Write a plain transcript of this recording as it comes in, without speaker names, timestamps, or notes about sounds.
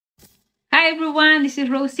Hi everyone, this is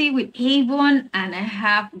Rosie with Avon, and I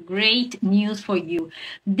have great news for you.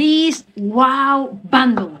 This wow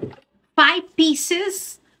bundle, 5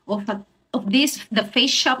 pieces of the Face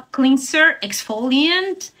Shop Cleanser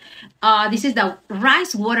Exfoliant. This is the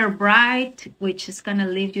Rice Water Bright, which is gonna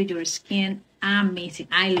leave your skin amazing.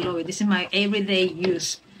 I love it. This is my everyday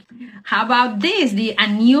use. How about this? A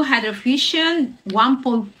new Hydrofusion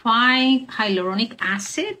 1.5 hyaluronic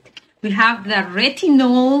acid. We have the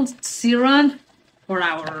Retinol Serum for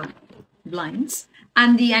our blinds.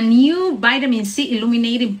 And a new Vitamin C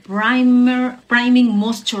Illuminating Priming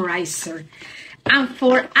Moisturizer. And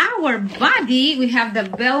for our body, we have the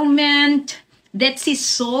Velvet Dead Sea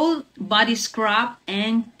Salt Body Scrub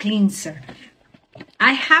and Cleanser.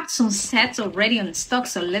 I have some sets already on stock,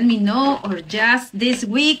 so let me know. Or just this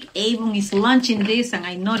week, Avon is launching this, and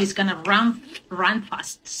I know it's gonna run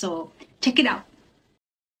fast. So check it out.